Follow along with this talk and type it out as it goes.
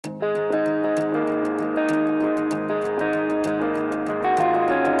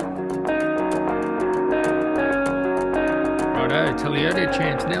Coolio there,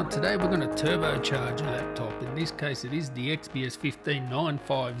 champs. Now today we're going to turbocharge a laptop. In this case it is the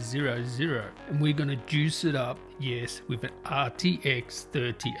XPS159500, and we're going to juice it up, yes, with an RTX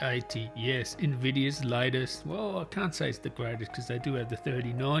 3080. Yes, Nvidia's latest. Well, I can't say it's the greatest because they do have the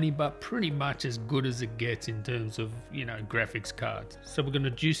 3090, but pretty much as good as it gets in terms of, you know, graphics cards. So we're going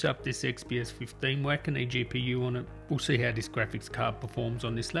to juice up this XPS 15, whack an eGPU on it. We'll see how this graphics card performs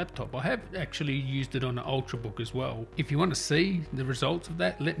on this laptop. I have actually used it on an Ultrabook as well. If you want to see the results of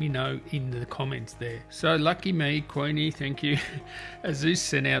that, let me know in the comments there. So lucky me, Queenie, thank you. ASUS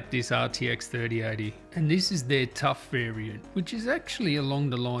sent out this RTX 3080, and this is their TUF variant, which is actually along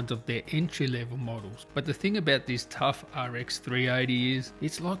the lines of their entry-level models. But the thing about this TUF RX380 is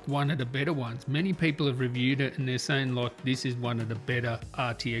it's like one of the better ones. Many people have reviewed it and they're saying like this is one of the better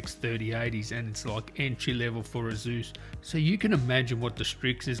RTX 3080s, and it's like entry-level for ASUS. So you can imagine what the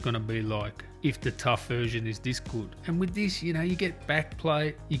Strix is going to be like if the TUF version is this good. And with this, you know, you get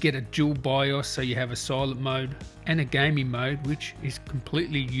backplate, you get a dual BIOS, so you have a silent mode and a gaming mode, which is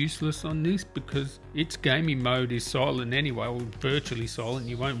completely useless on this because its gaming mode is silent anyway, or virtually silent.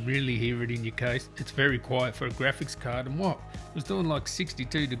 You won't really hear it in your case. It's very quiet for a graphics card. And what? It was doing like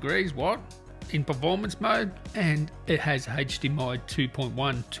 62 degrees, what? In performance mode, and it has HDMI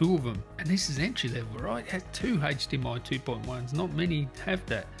 2.1, two of them, and this is entry level, right? It has two HDMI 2.1s. Not many have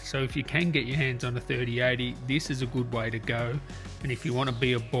that. So if you can get your hands on a 3080, this is a good way to go. And if you want to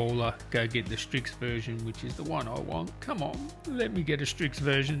be a baller, go get the Strix version, which is the one I want. Come on, let me get a Strix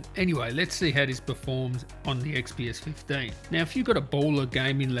version. Anyway, let's see how this performs on the XPS 15. Now, if you've got a baller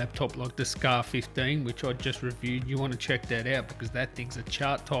gaming laptop like the Scar 15, which I just reviewed, you want to check that out because that thing's a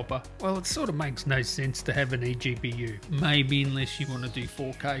chart topper. Well, it sort of makes no sense to have an eGPU. Maybe unless you want to do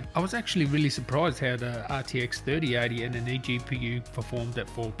 4K. I was actually really surprised how the RTX 3080 and an eGPU performed at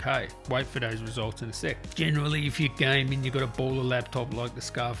 4K. Wait for those results in a sec. Generally, if you're gaming, you've got a baller laptop like the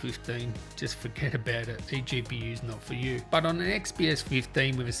Scar 15, just forget about it. eGPU is not for you. But on an XPS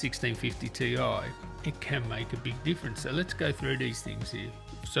 15 with a 1650 Ti, it can make a big difference. So let's go through these things here.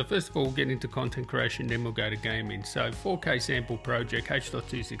 So first of all, we'll get into content creation, then we'll go to gaming. So 4K sample project,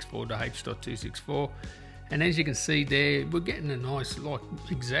 H.264 to H.264. And as you can see there, we're getting a nice, like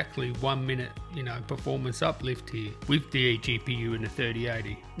exactly 1 minute, you know, performance uplift here with the eGPU and the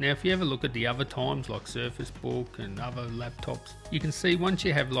 3080. Now, if you have a look at the other times like Surface Book and other laptops, you can see once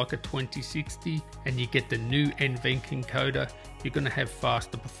you have like a 2060 and you get the new NVENC encoder, you're going to have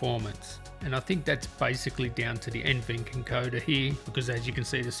faster performance. And I think that's basically down to the NVENC encoder here, because as you can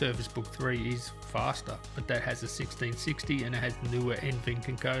see, the Surface Book 3 is faster, but that has a 1660 and it has newer NVENC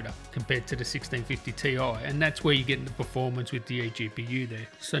encoder compared to the 1650 Ti, and that's where you're getting the performance with the eGPU there.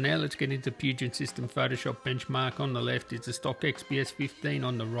 So now let's get into Puget Systems Photoshop benchmark. On the left is the stock XPS 15,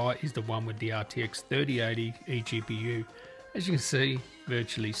 on the right is the one with the RTX 3080 eGPU. As you can see,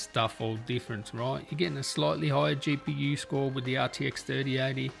 virtually stuff all difference, right? You're getting a slightly higher GPU score with the RTX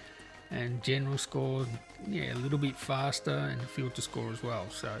 3080, and general score, yeah, a little bit faster, and the filter score as well.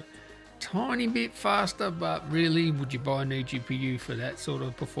 So tiny bit faster, but really, would you buy an eGPU for that sort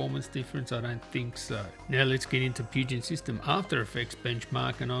of performance difference? I don't think so. Now let's get into Puget Systems After Effects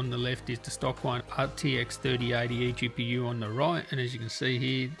benchmark, and on the left is the stock one, RTX 3080 eGPU on the right, and as you can see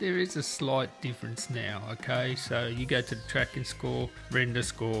here, there is a slight difference now, okay? So you go to the tracking score, render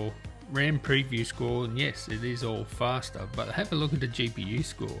score, RAM preview score, and yes, it is all faster, but have a look at the GPU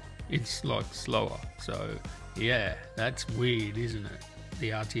score. It's like slower. So yeah, that's weird, isn't it? The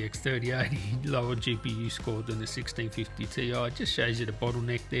RTX 3080 lower GPU score than the 1650 Ti. Just shows you the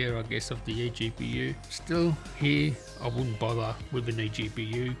bottleneck there, I guess, of the eGPU. Still here, I wouldn't bother with an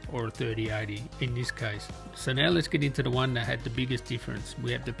eGPU or a 3080 in this case. So now let's get into the one that had the biggest difference.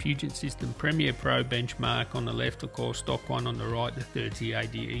 We have the Puget Systems Premiere Pro benchmark on the left, of course, stock one on the right, the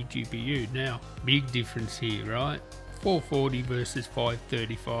 3080 eGPU. Now, big difference here, right? 440 versus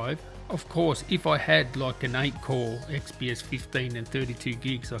 535. Of course, if I had like an 8-core XPS 15 and 32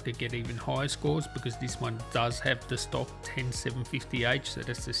 gigs, I could get even higher scores, because this one does have the stock 10750H, so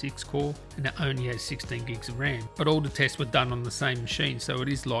that's the 6-core, and it only has 16 gigs of RAM. But all the tests were done on the same machine, so it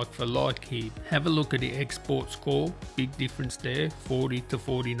is like for like here. Have a look at the export score, big difference there, 40 to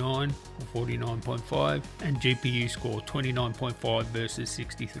 49 or 49.5, and GPU score 29.5 versus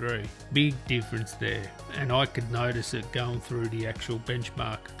 63. Big difference there, and I could notice it going through the actual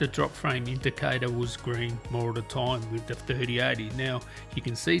benchmark. The drop frame indicator was green more of the time with the 3080. Now you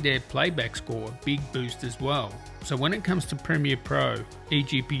can see their playback score, big boost as well. So when it comes to Premiere Pro,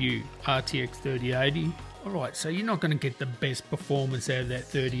 eGPU, RTX 3080, alright, so you're not going to get the best performance out of that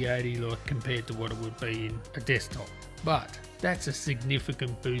 3080 like compared to what it would be in a desktop, but that's a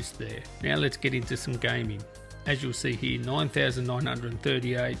significant boost there. Now let's get into some gaming. as you'll see here,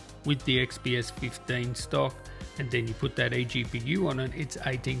 9,938 with the XPS 15 stock, and then you put that eGPU on it, it's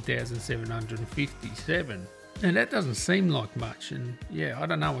 18,757. And that doesn't seem like much, and yeah, I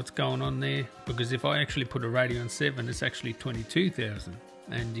don't know what's going on there, because if I actually put a Radeon 7, it's actually 22,000.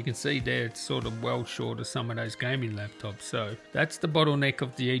 And you can see there it's sort of well short of some of those gaming laptops. So that's the bottleneck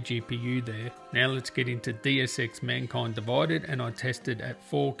of the eGPU there. Now let's get into DSX Mankind Divided, and I tested at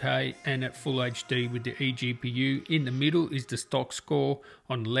 4K and at Full HD with the eGPU. In the middle is the stock score,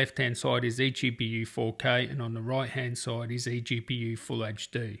 on the left hand side is eGPU 4K, and on the right hand side is eGPU Full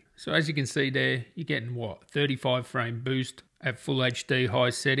HD. So as you can see there, you're getting what, 35 frame boost at Full HD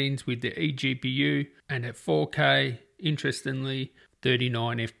high settings with the eGPU, and at 4K, interestingly,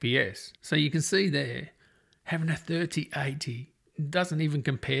 39 FPS. So you can see there, having a 3080 doesn't even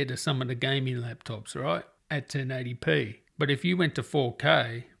compare to some of the gaming laptops, right? At 1080p. But if you went to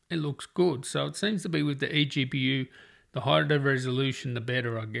 4K, it looks good. So it seems to be with the eGPU, the higher the resolution, the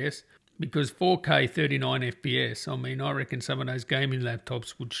better, I guess. Because 4K 39 FPS, I mean, I reckon some of those gaming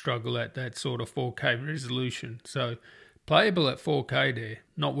laptops would struggle at that sort of 4K resolution. So playable at 4K there,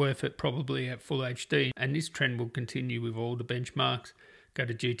 not worth it probably at Full HD. And this trend will continue with all the benchmarks. Go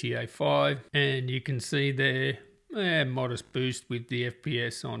to GTA 5 and you can see there, modest boost with the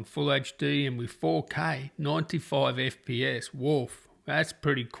FPS on Full HD, and with 4K, 95 FPS. Woof, that's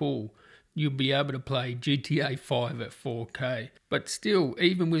pretty cool. You'll be able to play GTA 5 at 4K. But still,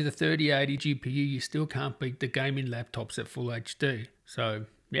 even with a 3080 GPU, you still can't beat the gaming laptops at Full HD. So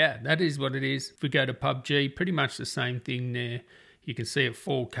yeah, that is what it is. If we go to PUBG, pretty much the same thing there. You can see at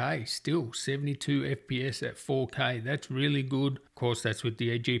 4K, still 72 FPS at 4K. That's really good. Of course, that's with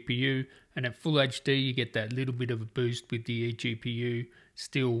the eGPU. And at Full HD, you get that little bit of a boost with the eGPU.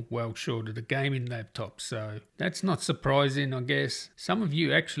 Still well short of the gaming laptop. So that's not surprising, I guess. Some of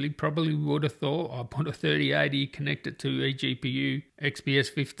you actually probably would have thought, I put a 3080, connect it to eGPU, XPS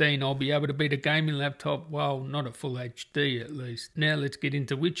 15, I'll be able to beat a gaming laptop. Well, not at Full HD at least. Now let's get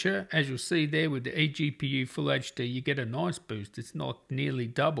into Witcher. As you'll see there with the eGPU Full HD, you get a nice boost. It's not nearly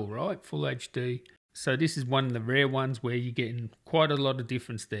double, right? Full HD. So this is one of the rare ones where you're getting quite a lot of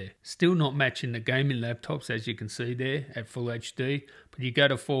difference there. Still not matching the gaming laptops, as you can see there at Full HD. But you go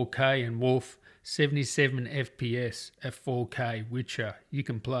to 4K and woof, 77 FPS at 4K Witcher. You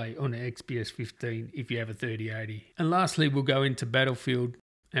can play on an XPS 15 if you have a 3080. And lastly, we'll go into Battlefield.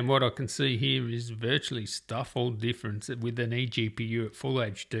 And what I can see here is virtually stuff all difference with an eGPU at Full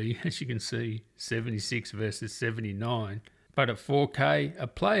HD. As you can see, 76 versus 79. But at 4K, a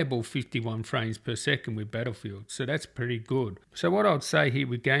playable 51 frames per second with Battlefield. So that's pretty good. So what I'd say here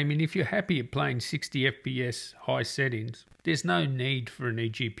with gaming, if you're happy at playing 60 FPS high settings, there's no need for an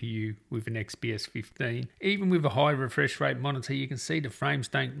eGPU with an XPS 15. Even with a high refresh rate monitor, you can see the frames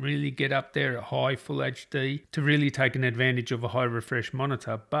don't really get up there at high Full HD to really take an advantage of a high refresh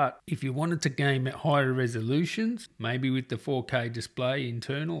monitor. But if you wanted to game at higher resolutions, maybe with the 4K display,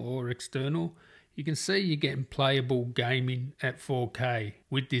 internal or external, you can see you're getting playable gaming at 4K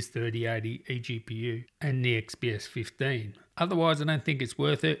with this 3080 eGPU and the XPS 15. Otherwise, I don't think it's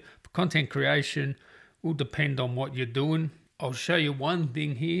worth it. For content creation, will depend on what you're doing. I'll show you one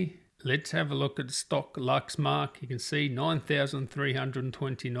thing here. Let's have a look at the stock Lux mark. You can see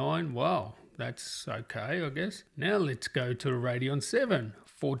 9,329. Wow, that's okay, I guess. Now let's go to a Radeon 7.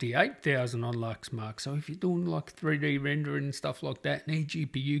 48,000 on Lux mark. So if you're doing like 3D rendering and stuff like that, an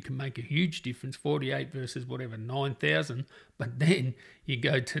eGPU can make a huge difference. 48 versus whatever, 9,000. But then you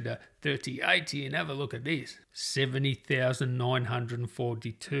go to the 3080 and have a look at this.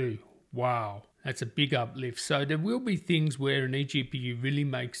 70,942. Wow. That's a big uplift. So there will be things where an eGPU really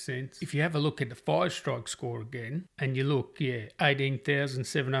makes sense. If you have a look at the 5-strike score again, and you look,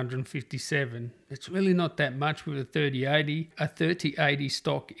 18,757. It's really not that much with a 3080. A 3080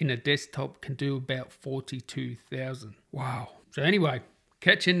 stock in a desktop can do about 42,000. Wow. So anyway,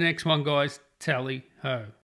 catch you in the next one, guys. Tally ho.